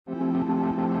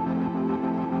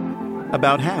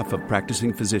About half of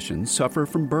practicing physicians suffer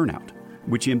from burnout,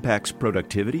 which impacts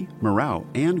productivity, morale,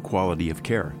 and quality of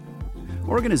care.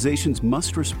 Organizations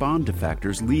must respond to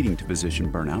factors leading to physician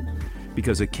burnout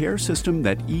because a care system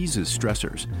that eases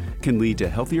stressors can lead to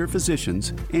healthier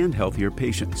physicians and healthier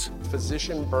patients.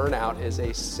 Physician burnout is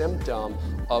a symptom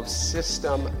of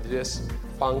system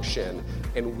dysfunction,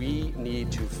 and we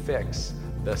need to fix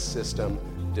the system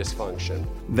dysfunction.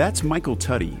 That's Michael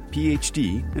Tuddy,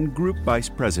 PhD and Group Vice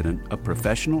President of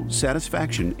Professional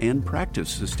Satisfaction and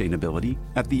Practice Sustainability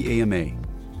at the AMA.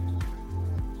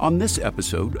 On this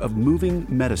episode of Moving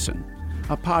Medicine,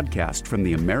 a podcast from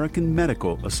the American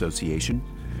Medical Association,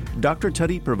 Dr.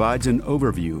 Tuddy provides an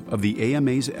overview of the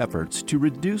AMA's efforts to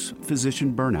reduce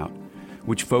physician burnout,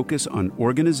 which focus on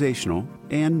organizational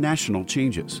and national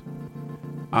changes.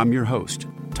 I'm your host,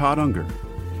 Todd Unger,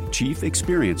 Chief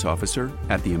Experience Officer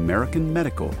at the American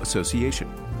Medical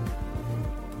Association.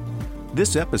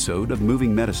 This episode of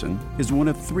Moving Medicine is one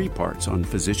of 3 parts on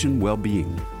physician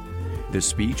well-being. This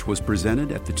speech was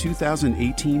presented at the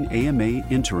 2018 AMA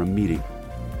Interim Meeting.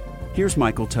 Here's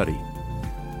Michael Tuddy.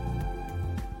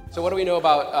 So what do we know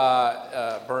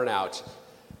about burnout?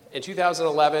 In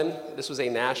 2011, this was a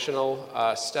national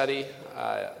study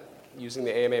using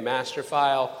the AMA master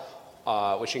file,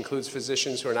 which includes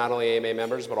physicians who are not only AMA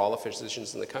members, but all the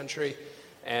physicians in the country.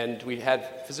 And we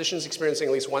had physicians experiencing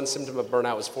at least one symptom of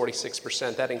burnout was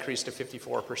 46%. That increased to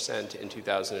 54% in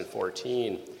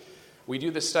 2014. We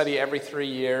do this study every 3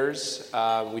 years.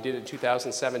 We did it in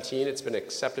 2017. It's been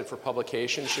accepted for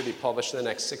publication. Should be published in the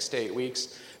next 6 to 8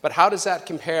 weeks. But how does that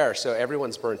compare? So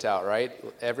everyone's burnt out, right?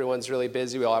 Everyone's really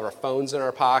busy. We all have our phones in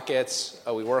our pockets.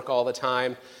 We work all the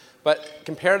time. But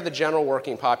compared to the general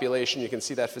working population, you can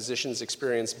see that physicians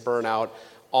experience burnout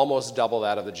almost double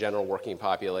that of the general working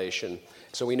population.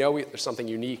 So we know there's something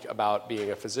unique about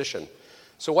being a physician.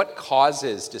 So what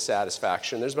causes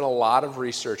dissatisfaction? There's been a lot of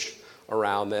research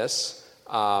around this,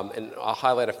 and I'll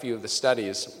highlight a few of the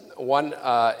studies. One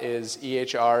is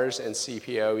EHRs and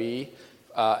CPOE,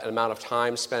 an amount of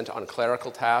time spent on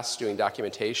clerical tasks, doing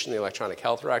documentation in the electronic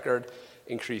health record,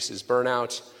 increases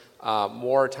burnout.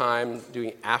 More time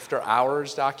doing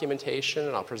after-hours documentation,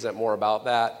 and I'll present more about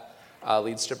that,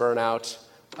 leads to burnout.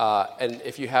 And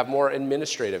if you have more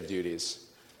administrative duties,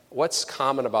 what's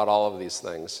common about all of these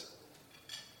things?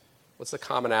 What's the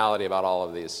commonality about all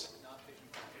of these?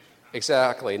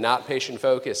 Exactly, not patient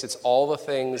focused. It's all the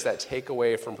things that take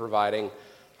away from providing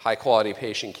high-quality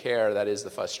patient care that is the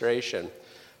frustration.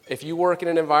 If you work in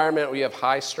an environment where you have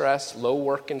high stress, low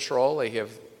work control, like you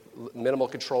have minimal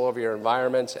control over your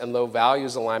environment, and low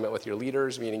values alignment with your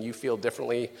leaders, meaning you feel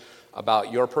differently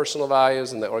about your personal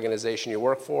values and the organization you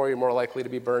work for, you're more likely to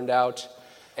be burned out.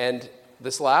 And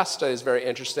this last study is very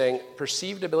interesting,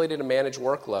 perceived ability to manage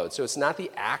workload. So it's not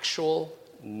the actual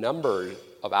number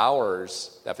of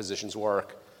hours that physicians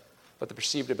work, but the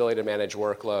perceived ability to manage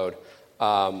workload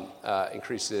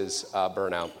increases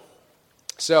burnout.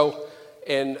 So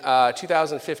in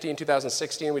 2015,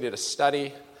 2016, we did a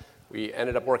study. We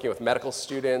ended up working with medical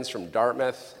students from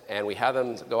Dartmouth, and we had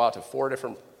them go out to 4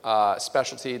 different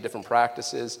different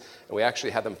practices, and we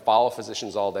actually had them follow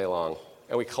physicians all day long.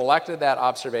 And we collected that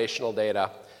observational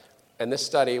data, and this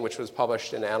study, which was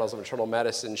published in Annals of Internal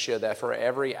Medicine, showed that for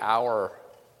every hour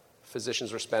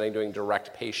physicians were spending doing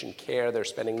direct patient care, they're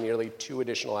spending nearly 2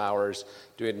 additional hours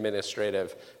doing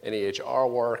administrative and EHR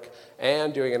work,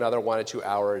 and doing another 1 to 2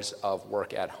 hours of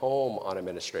work at home on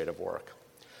administrative work.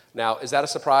 Now, is that a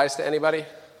surprise to anybody?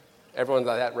 Everyone,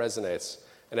 that resonates.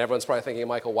 And everyone's probably thinking,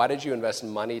 Michael, why did you invest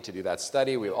money to do that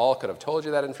study? We all could have told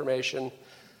you that information.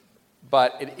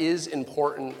 But it is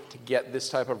important to get this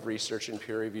type of research in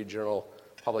peer-reviewed journal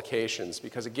publications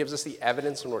because it gives us the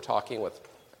evidence when we're talking with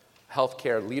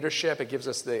healthcare leadership. It gives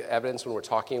us the evidence when we're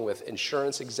talking with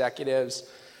insurance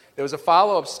executives. There was a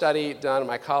follow-up study done by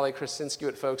my colleague Krasinski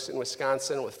at Folks in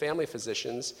Wisconsin with family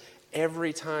physicians.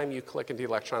 Every time you click into the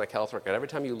electronic health record, every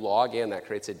time you log in, that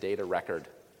creates a data record.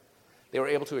 They were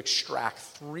able to extract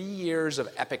 3 years of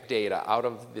Epic data out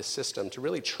of the system to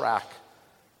really track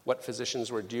what physicians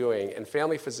were doing. And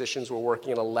family physicians were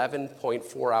working an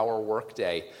 11.4-hour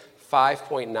workday.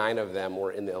 5.9 of them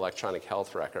were in the electronic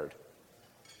health record.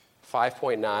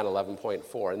 5.9,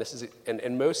 11.4. And this is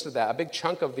and most of that, a big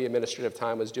chunk of the administrative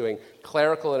time was doing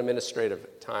clerical and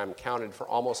administrative time, counted for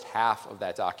almost half of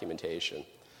that documentation.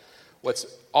 What's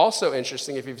also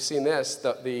interesting, if you've seen this,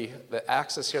 the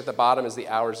axis here at the bottom is the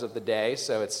hours of the day,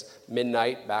 so it's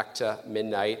midnight back to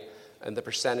midnight, and the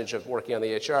percentage of working on the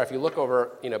EHR. If you look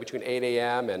over, between 8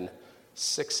 a.m. and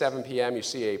 6, 7 p.m., you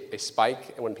see a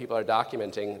spike when people are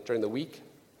documenting. During the week,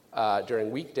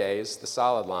 during weekdays, the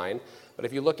solid line. But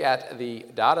if you look at the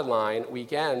dotted line,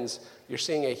 weekends, you're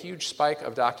seeing a huge spike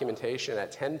of documentation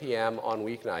at 10 p.m. on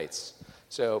weeknights.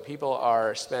 So people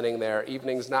are spending their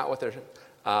evenings not with their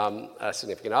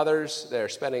significant others, they're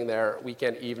spending their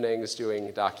weekend evenings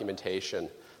doing documentation.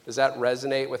 Does that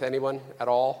resonate with anyone at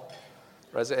all?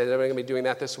 Is everybody going to be doing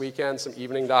that this weekend, some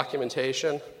evening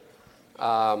documentation?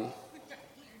 And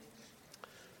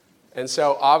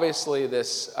so obviously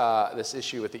this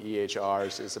issue with the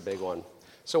EHRs is a big one.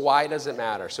 So why does it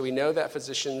matter? So we know that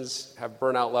physicians have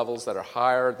burnout levels that are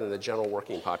higher than the general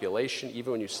working population,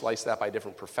 even when you slice that by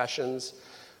different professions.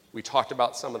 We talked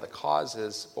about some of the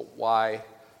causes, but why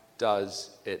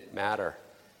does it matter?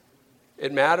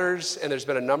 It matters, and there's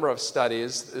been a number of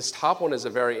studies. This top one is a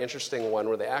very interesting one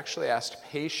where they actually asked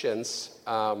patients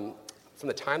from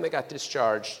the time they got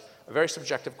discharged, very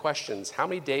subjective questions. How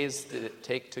many days did it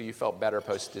take till you felt better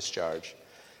post-discharge?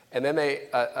 And then they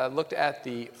looked at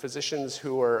the physicians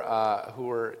who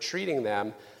were treating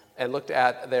them and looked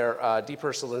at their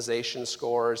depersonalization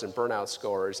scores and burnout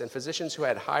scores. And physicians who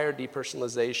had higher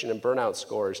depersonalization and burnout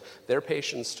scores, their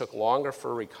patients took longer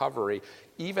for recovery,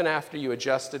 even after you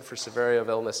adjusted for severity of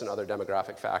illness and other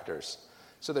demographic factors.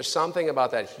 So there's something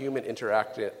about that human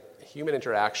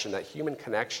interaction, that human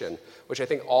connection, which I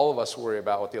think all of us worry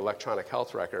about with the electronic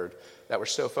health record, that we're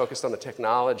so focused on the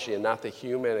technology and not the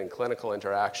human and clinical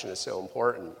interaction is so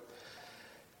important.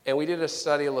 And we did a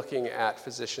study looking at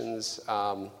physicians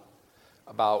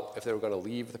about if they were going to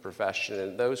leave the profession.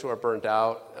 And those who are burnt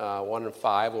out, 1 in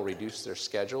 5 will reduce their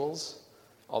schedules.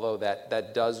 Although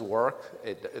that does work,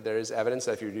 there is evidence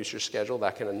that if you reduce your schedule,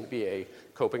 that can be a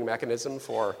coping mechanism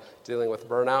for dealing with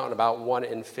burnout. And about 1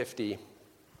 in 50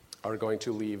 are going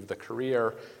to leave the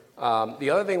career. The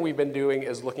other thing we've been doing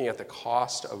is looking at the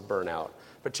cost of burnout.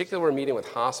 Particularly, we're meeting with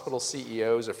hospital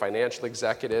CEOs or financial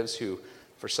executives who,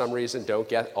 for some reason, don't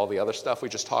get all the other stuff we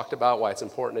just talked about, why it's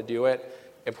important to do it,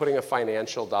 and putting a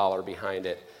financial dollar behind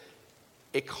it.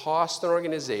 It costs an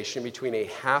organization between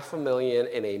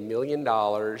 $500,000 and $1 million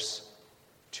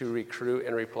to recruit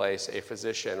and replace a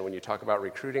physician. When you talk about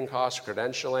recruiting costs,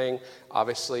 credentialing,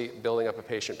 obviously building up a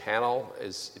patient panel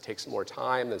it takes more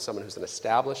time than someone who's an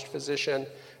established physician,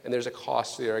 and there's a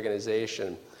cost to the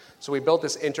organization. So we built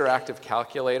this interactive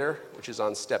calculator, which is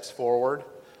on Steps Forward,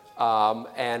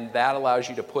 and that allows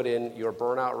you to put in your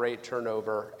burnout rate,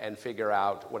 turnover, and figure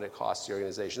out what it costs the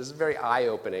organization. This is very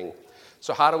eye-opening.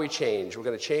 So how do we change? We're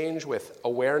going to change with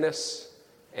awareness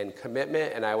and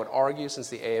commitment, and I would argue since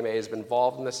the AMA has been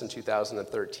involved in this in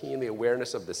 2013, the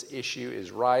awareness of this issue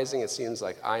is rising. It seems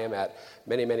like I am at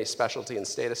many, many specialty and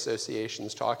state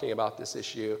associations talking about this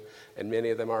issue, and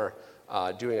many of them are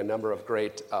doing a number of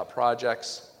great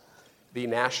projects. The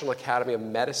National Academy of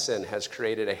Medicine has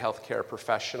created a healthcare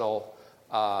professional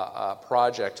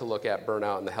project to look at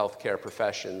burnout in the healthcare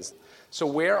professions. So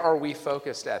where are we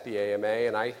focused at the AMA?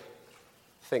 And I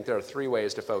think there are 3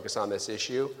 ways to focus on this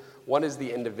issue. One is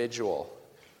the individual,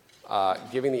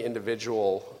 giving the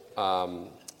individual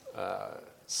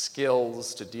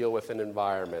skills to deal with an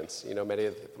environment. You know, many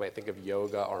of you might think of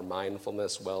yoga or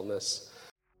mindfulness, wellness.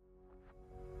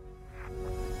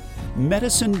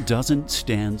 Medicine doesn't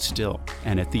stand still,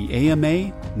 and at the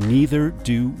AMA, neither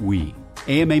do we.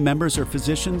 AMA members are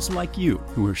physicians like you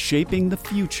who are shaping the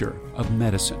future of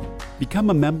medicine. Become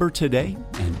a member today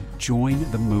and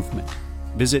join the movement.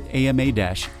 Visit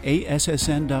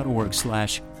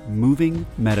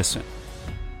ama-assn.org/movingmedicine.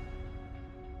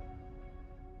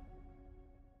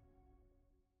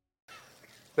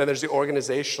 Then there's the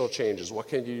organizational changes. What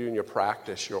can you do in your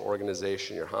practice, your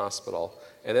organization, your hospital?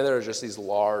 And then there are just these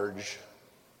large,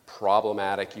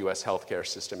 problematic U.S. healthcare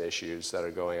system issues that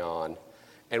are going on.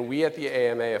 And we at the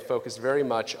AMA have focused very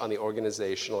much on the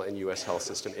organizational and U.S. health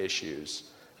system issues.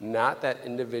 Not that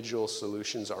individual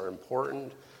solutions are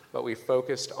important, but we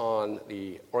focused on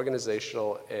the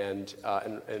organizational and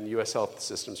U.S. health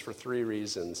systems for 3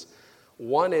 reasons.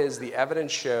 One is the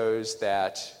evidence shows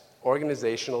that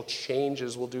organizational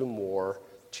changes will do more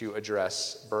to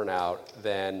address burnout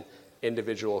than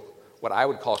individual, what I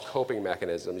would call coping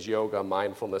mechanisms, yoga,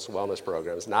 mindfulness, wellness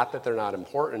programs. Not that they're not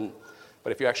important,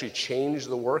 but if you actually change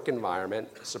the work environment,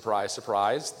 surprise,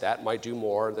 surprise, that might do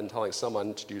more than telling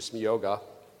someone to do some yoga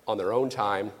on their own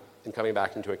time and coming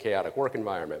back into a chaotic work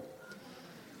environment.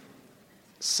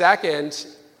 Second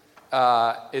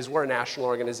is we're a national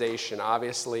organization.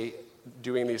 Obviously,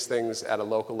 doing these things at a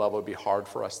local level would be hard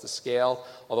for us to scale,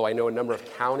 although I know a number of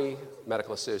county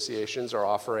medical associations are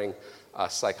offering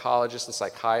psychologists and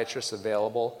psychiatrists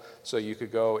available, so you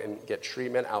could go and get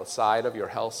treatment outside of your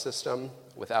health system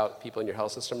without people in your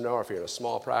health system know, or if you're in a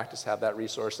small practice, have that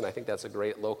resource, and I think that's a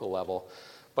great local level.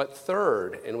 But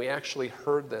third, and we actually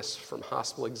heard this from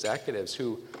hospital executives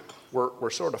who were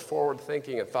sort of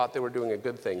forward-thinking and thought they were doing a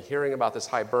good thing, hearing about this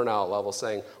high burnout level,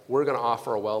 saying, we're going to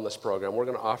offer a wellness program, we're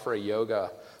going to offer a yoga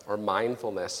or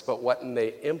mindfulness. But when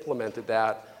they implemented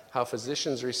that, how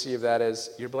physicians receive that is,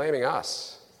 you're blaming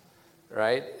us,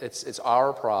 right? It's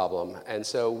our problem. And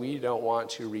so we don't want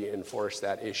to reinforce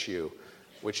that issue,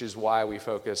 which is why we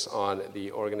focus on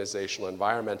the organizational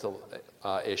environmental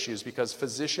issues, because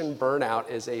physician burnout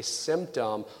is a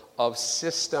symptom of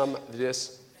system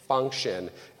dysfunction,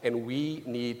 and we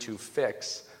need to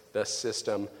fix the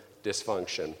system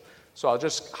dysfunction. So I'll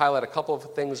just highlight a couple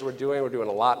of things we're doing. We're doing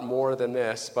a lot more than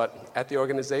this, but at the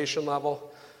organization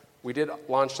level, we did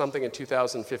launch something in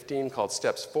 2015 called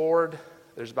Steps Forward.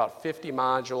 There's about 50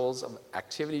 modules of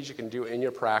activities you can do in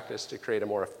your practice to create a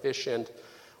more efficient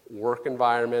work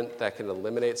environment that can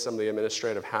eliminate some of the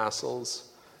administrative hassles.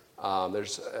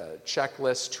 There's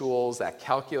checklist tools. That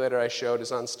calculator I showed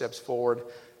is on Steps Forward.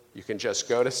 You can just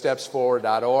go to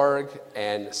stepsforward.org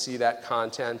and see that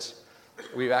content.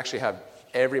 We actually have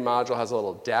every module has a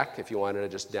little deck if you wanted to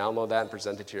just download that and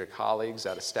present it to your colleagues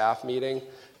at a staff meeting.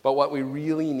 But what we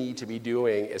really need to be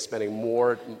doing is spending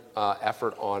more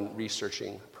effort on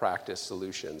researching practice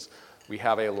solutions. We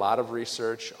have a lot of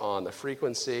research on the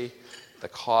frequency, the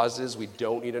causes. We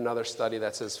don't need another study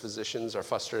that says physicians are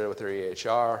frustrated with their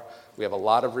EHR. We have a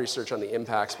lot of research on the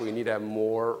impacts, but we need to have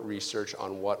more research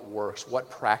on what works,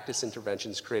 what practice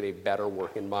interventions create a better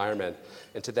work environment.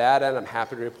 And to that end, I'm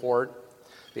happy to report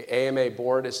the AMA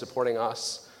board is supporting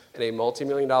us in a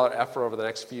multi-million-dollar effort over the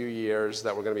next few years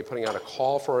that we're going to be putting out a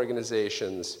call for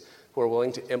organizations who are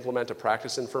willing to implement a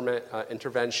practice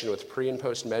intervention with pre- and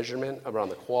post-measurement around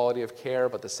the quality of care,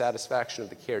 but the satisfaction of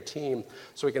the care team,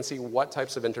 so we can see what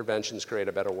types of interventions create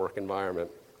a better work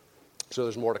environment. So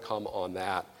there's more to come on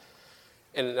that.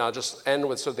 And I'll just end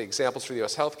with sort of the examples for the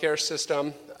U.S. healthcare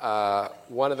system.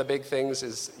 One of the big things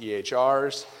is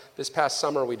EHRs. This past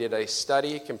summer, we did a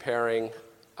study comparing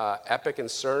Epic and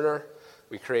Cerner.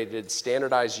 We created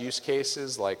standardized use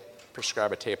cases like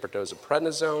prescribe a tapered dose of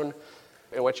prednisone.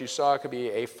 And what you saw could be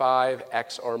a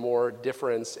 5x or more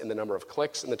difference in the number of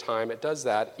clicks and the time it does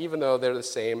that, even though they're the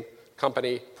same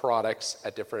company products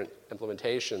at different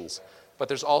implementations. But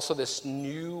there's also this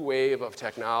new wave of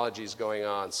technologies going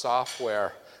on,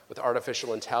 software with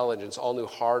artificial intelligence, all new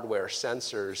hardware,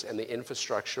 sensors, and the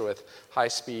infrastructure with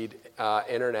high-speed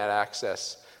internet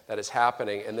access that is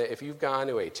happening. And if you've gone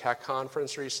to a tech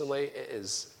conference recently, it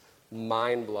is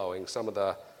mind-blowing, some of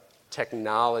the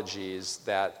technologies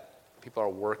that people are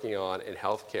working on in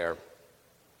healthcare.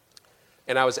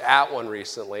 And I was at one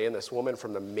recently, and this woman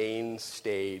from the main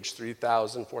stage,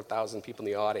 3,000, 4,000 people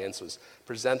in the audience, was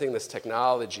presenting this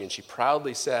technology, and she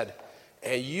proudly said,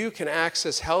 "And you can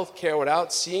access healthcare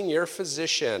without seeing your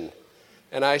physician."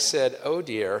 And I said, "Oh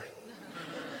dear,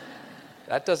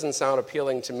 that doesn't sound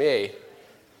appealing to me."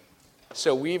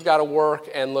 So we've got to work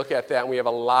and look at that, and we have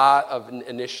a lot of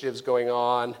initiatives going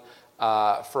on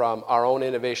from our own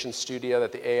innovation studio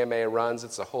that the AMA runs.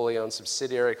 It's a wholly owned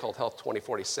subsidiary called Health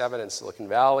 2047 in Silicon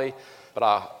Valley. But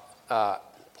I'll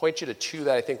point you to two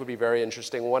that I think would be very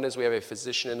interesting. One is we have a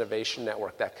physician innovation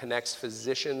network that connects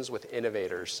physicians with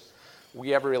innovators.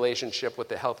 We have a relationship with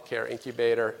the healthcare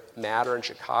incubator Matter in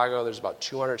Chicago. There's about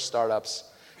 200 startups,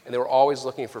 and they were always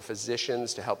looking for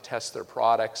physicians to help test their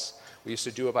products. We used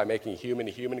to do it by making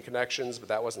human-to-human connections, but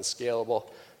that wasn't scalable.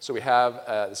 So we have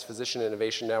this physician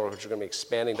innovation network, which we're going to be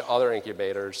expanding to other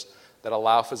incubators that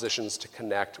allow physicians to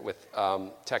connect with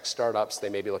tech startups. They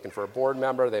may be looking for a board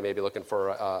member. They may be looking for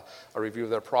a review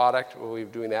of their product. We'll be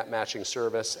doing that matching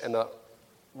service. And the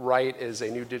right is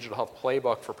a new digital health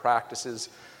playbook for practices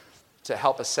to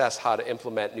help assess how to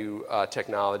implement new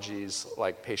technologies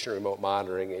like patient remote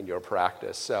monitoring in your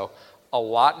practice. So a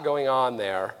lot going on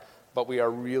there. But we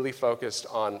are really focused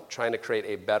on trying to create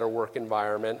a better work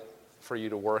environment for you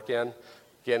to work in.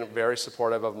 Again, very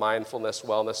supportive of mindfulness,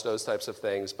 wellness, those types of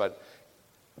things, but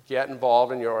get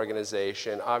involved in your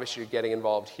organization. Obviously, you're getting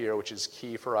involved here, which is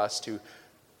key for us to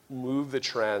move the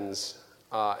trends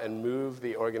and move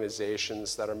the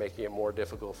organizations that are making it more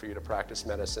difficult for you to practice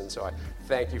medicine. So I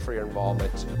thank you for your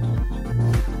involvement.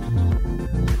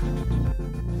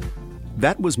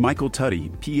 That was Michael Tuddy,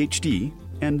 PhD,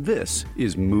 and this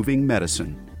is Moving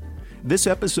Medicine. This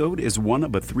episode is one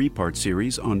of a 3-part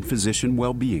series on physician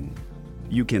well-being.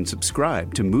 You can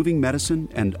subscribe to Moving Medicine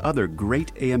and other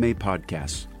great AMA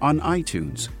podcasts on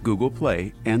iTunes, Google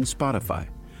Play, and Spotify,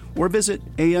 or visit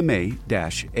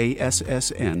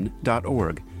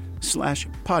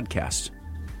ama-assn.org/podcasts.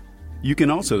 You can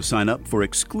also sign up for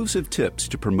exclusive tips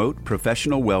to promote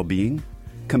professional well-being,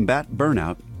 combat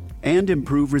burnout, and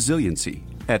improve resiliency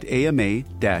at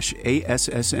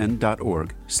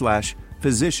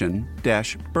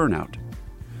ama-assn.org/physician-burnout.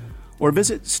 Or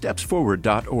visit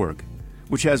stepsforward.org,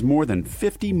 which has more than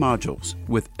 50 modules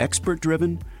with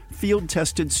expert-driven,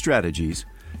 field-tested strategies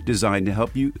designed to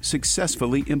help you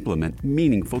successfully implement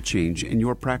meaningful change in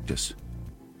your practice.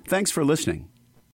 Thanks for listening.